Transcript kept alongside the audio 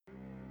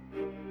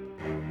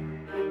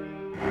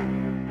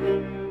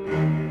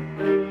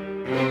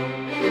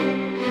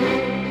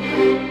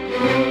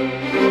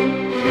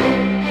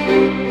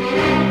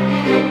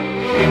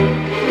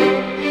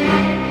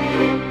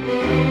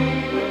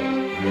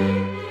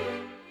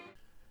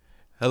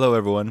Hello,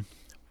 everyone.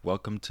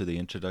 Welcome to the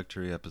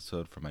introductory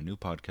episode for my new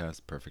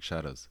podcast, Perfect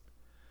Shadows.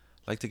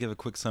 I'd like to give a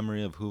quick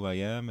summary of who I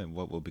am and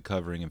what we'll be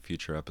covering in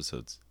future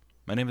episodes.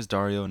 My name is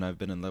Dario, and I've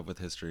been in love with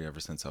history ever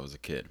since I was a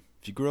kid.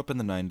 If you grew up in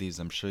the 90s,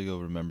 I'm sure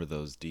you'll remember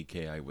those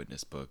DK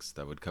Eyewitness books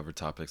that would cover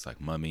topics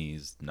like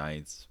mummies,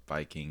 knights,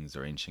 Vikings,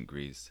 or ancient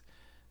Greece.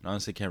 And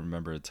honestly can't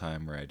remember a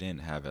time where I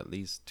didn't have at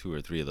least 2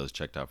 or 3 of those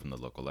checked out from the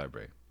local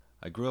library.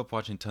 I grew up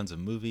watching tons of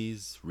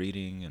movies,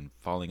 reading, and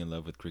falling in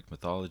love with Greek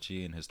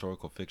mythology and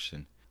historical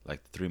fiction,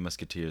 like The Three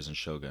Musketeers and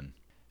Shogun,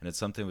 and it's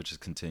something which has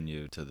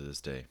continued to this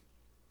day.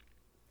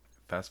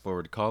 Fast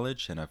forward to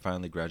college, and I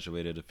finally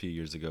graduated a few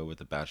years ago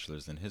with a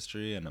bachelor's in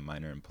history and a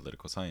minor in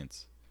political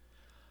science.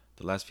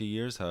 The last few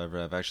years,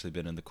 however, I've actually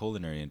been in the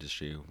culinary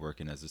industry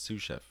working as a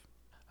sous chef.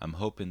 I'm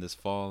hoping this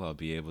fall I'll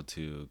be able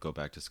to go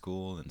back to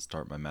school and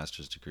start my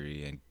master's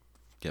degree and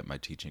get my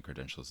teaching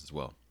credentials as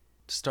well.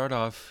 To start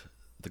off,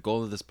 the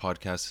goal of this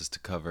podcast is to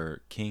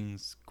cover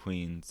kings,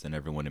 queens, and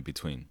everyone in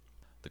between.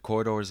 The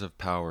corridors of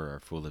power are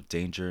full of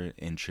danger,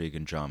 intrigue,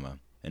 and drama,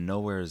 and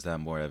nowhere is that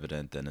more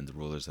evident than in the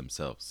rulers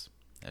themselves.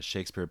 As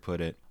Shakespeare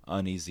put it,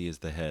 uneasy is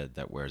the head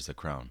that wears the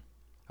crown.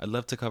 I'd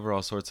love to cover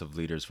all sorts of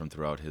leaders from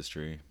throughout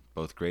history,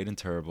 both great and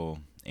terrible,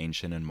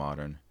 ancient and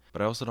modern,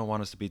 but I also don't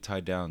want us to be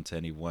tied down to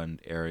any one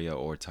area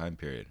or time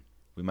period.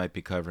 We might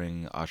be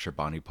covering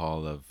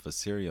Ashurbanipal of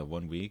Assyria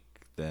one week,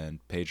 then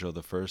Pedro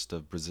the First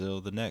of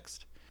Brazil the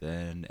next,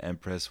 then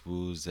Empress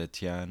Wu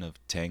Zetian of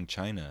Tang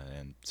China,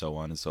 and so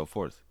on and so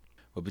forth.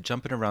 We'll be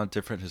jumping around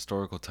different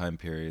historical time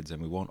periods,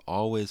 and we won't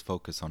always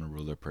focus on a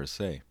ruler per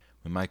se.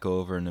 We might go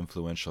over an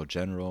influential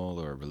general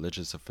or a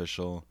religious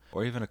official,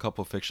 or even a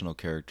couple fictional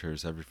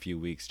characters every few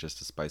weeks just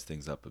to spice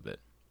things up a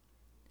bit.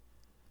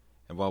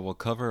 And while we'll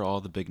cover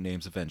all the big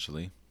names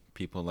eventually,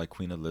 people like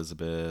Queen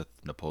Elizabeth,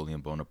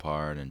 Napoleon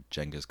Bonaparte, and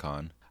Genghis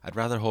Khan, I'd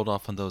rather hold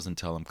off on those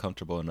until I'm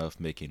comfortable enough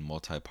making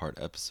multi-part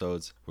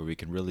episodes where we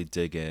can really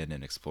dig in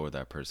and explore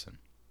that person.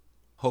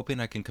 Hoping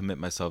I can commit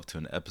myself to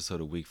an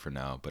episode a week for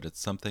now, but it's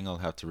something I'll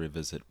have to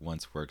revisit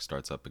once work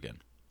starts up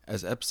again.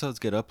 As episodes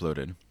get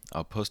uploaded,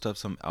 I'll post up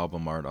some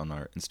album art on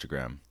our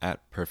Instagram,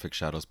 at Perfect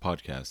Shadows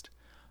Podcast,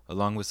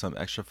 along with some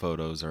extra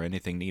photos or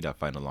anything neat I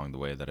find along the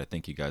way that I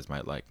think you guys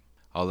might like.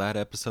 I'll add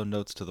episode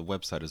notes to the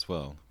website as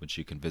well, which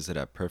you can visit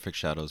at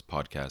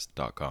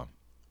perfectshadowspodcast.com.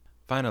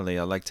 Finally,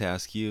 I'd like to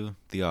ask you,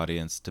 the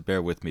audience, to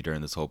bear with me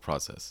during this whole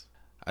process.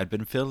 I'd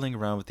been fiddling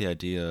around with the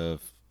idea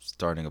of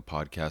starting a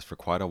podcast for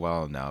quite a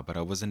while now, but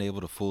I wasn't able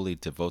to fully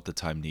devote the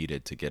time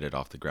needed to get it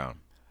off the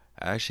ground.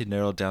 I actually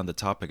narrowed down the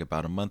topic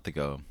about a month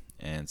ago,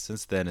 and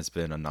since then it's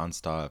been a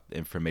nonstop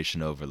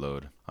information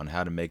overload on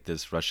how to make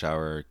this rush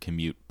hour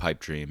commute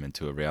pipe dream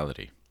into a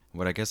reality.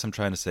 What I guess I'm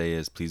trying to say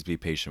is please be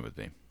patient with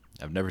me.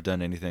 I've never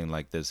done anything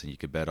like this, and you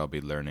can bet I'll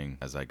be learning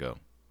as I go.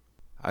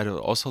 I'd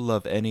also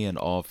love any and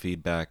all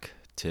feedback,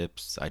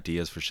 tips,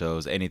 ideas for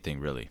shows,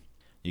 anything really.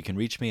 You can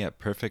reach me at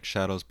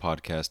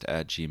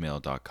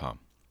perfectshadowspodcast@gmail.com.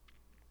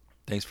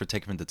 Thanks for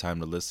taking the time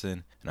to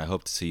listen, and I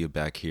hope to see you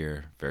back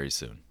here very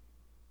soon.